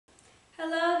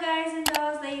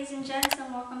and gents,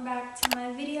 and welcome back to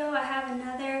my video. I have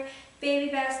another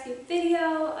baby basket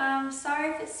video.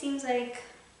 Sorry if it seems like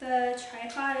the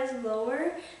tripod is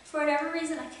lower. For whatever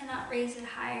reason, I cannot raise it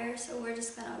higher, so we're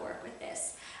just gonna work with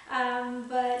this.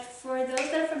 But for those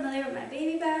that are familiar with my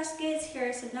baby baskets,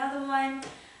 here's another one.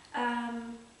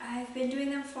 I've been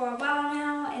doing them for a while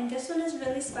now, and this one is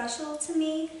really special to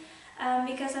me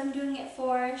because I'm doing it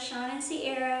for Sean and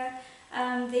Sierra.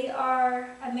 They are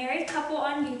a married couple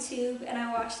on YouTube, and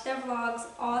I watch their vlogs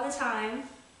all the time.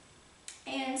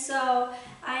 And so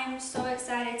I'm so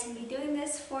excited to be doing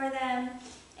this for them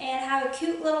and have a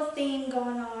cute little theme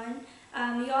going on.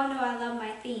 You all know I love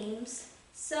my themes.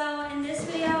 So in this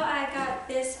video, I got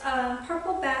this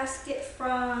purple basket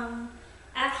from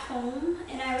At Home,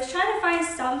 and I was trying to find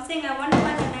something. I wanted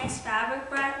like a nice fabric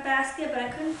basket, but I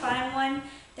couldn't find one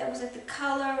that was like the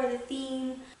color or the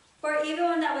theme, or even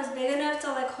one that was big enough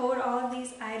to like hold all of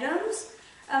these items.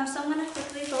 So I'm going to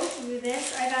quickly go through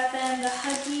this. I got them the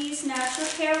Huggies Natural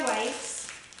Care Wipes.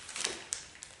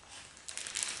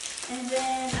 And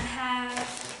then I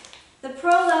have the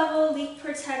Pro Level Leak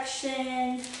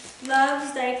Protection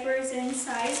Loves Diapers in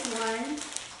size 1.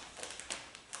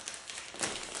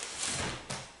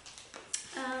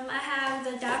 I have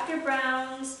the Dr.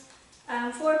 Brown's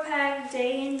 4-pack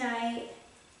Day and Night.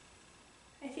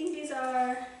 I think these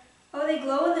are, oh, they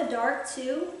glow in the dark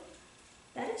too.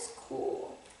 That is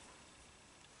cool.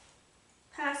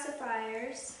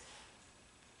 Pacifiers.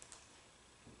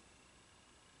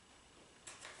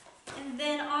 And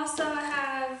then also I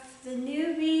have the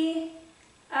Newbie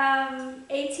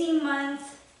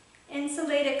 18-month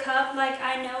insulated cup. Like,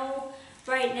 I know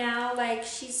right now, like,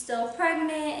 she's still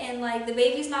pregnant and like the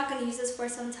baby's not going to use this for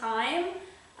some time.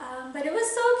 But it was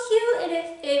so cute, and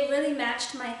it really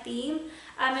matched my theme.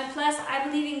 And plus, I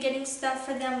believe in getting stuff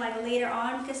for them like later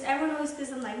on, because everyone always gives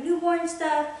them like newborn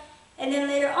stuff, and then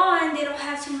later on they don't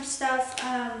have too much stuff,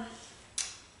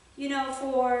 you know,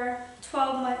 for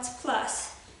 12 months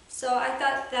plus. So I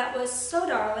thought that was so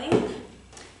darling.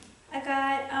 I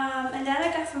got, and that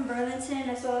I got from Burlington,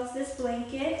 as well as this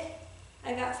blanket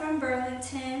I got from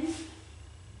Burlington.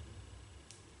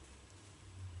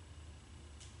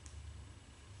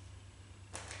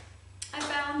 I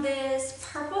found this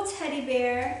purple teddy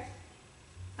bear.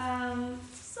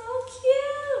 So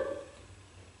cute.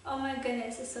 Oh my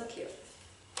goodness, it's so cute.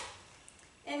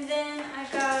 And then I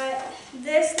got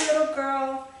this little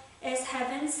girl is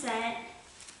Heaven Sent.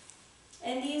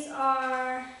 And these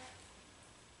are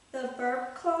the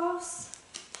burp cloths.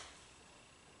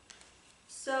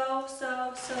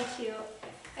 So cute.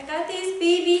 I got these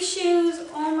baby shoes.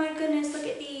 Oh my goodness, look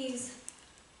at these.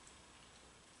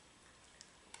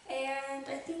 And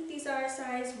I think these are a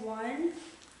size 1.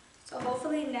 So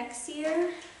hopefully next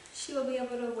year she will be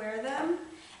able to wear them.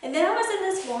 And then I was in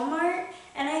this Walmart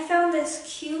and I found this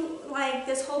cute, like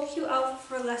this whole cute outfit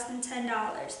for less than $10.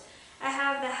 I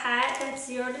have the hat that's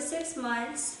 0 to 6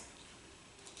 months.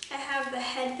 I have the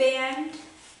headband.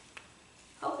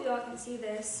 Hope you all can see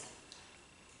this.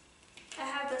 I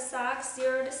have the socks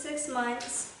 0 to 6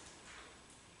 months.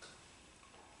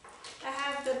 I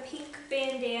have the pink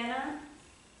bandana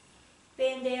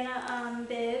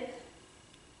bib.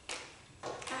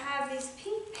 I have these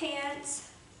pink pants.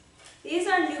 These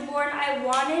are newborn. I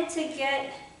wanted to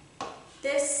get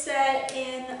this set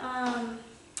in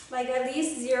like at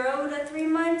least 0 to 3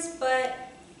 months, but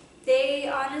they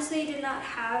honestly did not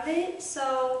have it.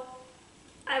 So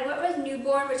I went with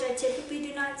newborn, which I typically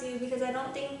do not do because I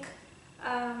don't think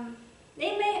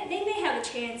they may have a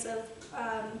chance of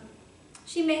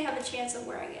she may have a chance of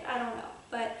wearing it. I don't know,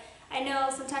 but I know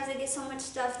sometimes they get so much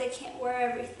stuff they can't wear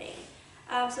everything.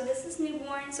 So this is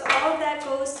newborn, so all of that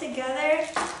goes together.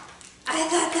 I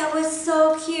thought that was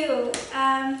so cute.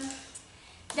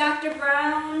 Dr.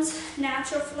 Brown's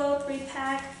Natural Flow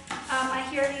 3-pack. I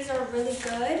hear these are really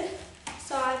good.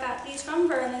 So I got these from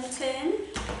Burlington.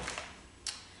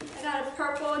 I got a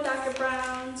purple Dr.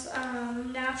 Brown's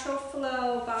Natural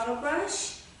Flow bottle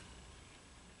brush.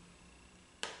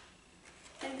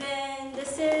 And then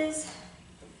this is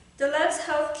Deluxe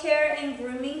Healthcare and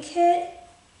Grooming Kit.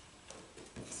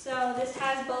 So this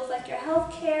has both like your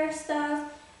healthcare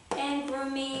stuff and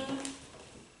grooming.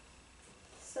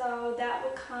 So that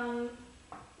would come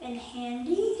in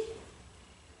handy.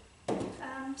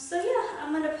 So yeah,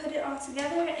 I'm gonna put it all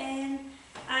together and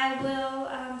I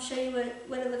will show you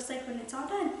what it looks like when it's all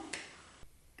done.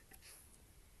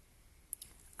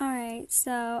 Alright,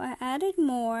 so I added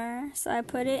more, so I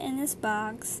put it in this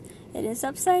box. It is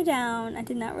upside down. I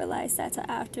did not realize that till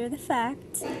after the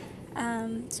fact.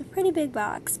 It's a pretty big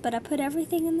box, but I put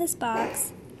everything in this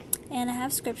box. And I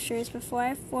have scriptures. Before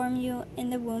I formed you in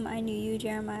the womb, I knew you,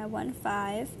 Jeremiah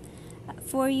 1:5.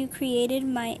 For you created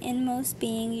my inmost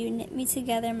being. You knit me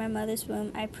together in my mother's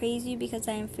womb. I praise you because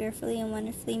I am fearfully and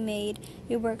wonderfully made.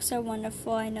 Your works are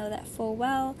wonderful. I know that full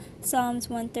well. Psalms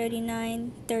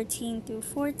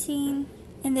 139:13-14.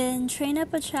 And then train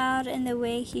up a child in the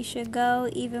way he should go.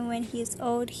 Even when he is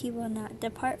old, he will not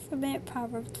depart from it.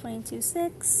 Proverbs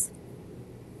 22:6.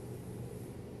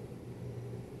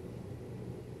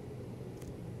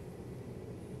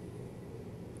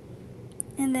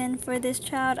 And then for this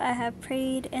child I have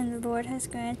prayed, and the Lord has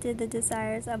granted the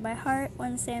desires of my heart.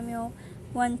 1 Samuel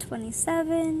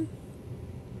 1:27.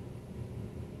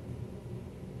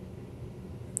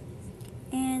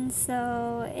 And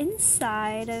so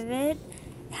inside of it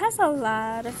has a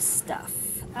lot of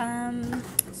stuff.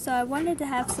 So I wanted to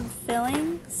have some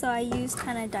filling, so I used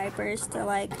kind of diapers to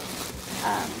like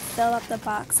fill up the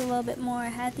box a little bit more. I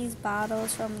had these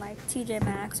bottles from like TJ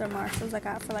Maxx or Marshalls I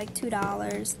got for like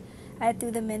 $2. I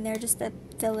threw them in there just to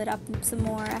fill it up some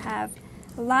more. I have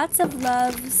lots of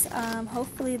Loves.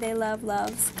 Hopefully they love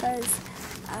Loves, because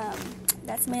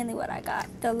that's mainly what I got.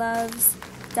 The Loves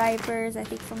diapers, I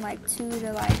think from like 2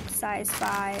 to like size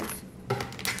 5.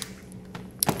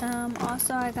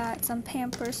 Also I got some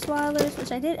Pampers Swaddlers,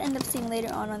 which I did end up seeing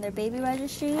later on their baby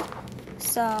registry.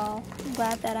 So I'm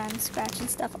glad that I'm scratching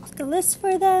stuff off the list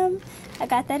for them. I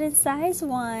got that in size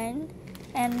 1.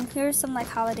 And here's some like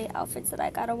holiday outfits that I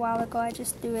got a while ago. I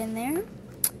just threw in there.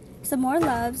 Some more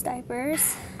Loves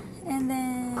diapers. And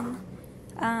then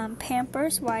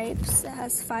Pampers wipes. It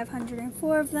has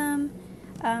 504 of them.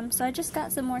 So I just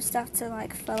got some more stuff to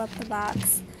like fill up the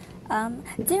box.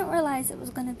 Didn't realize it was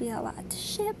going to be a lot to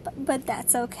ship, but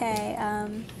that's okay.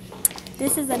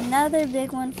 This is another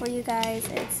big one for you guys.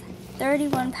 It's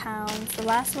 31 pounds. The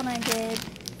last one I did,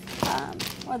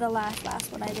 or the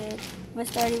last one I did, was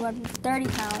 30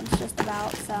 pounds just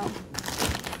about. So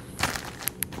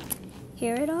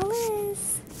here it all is.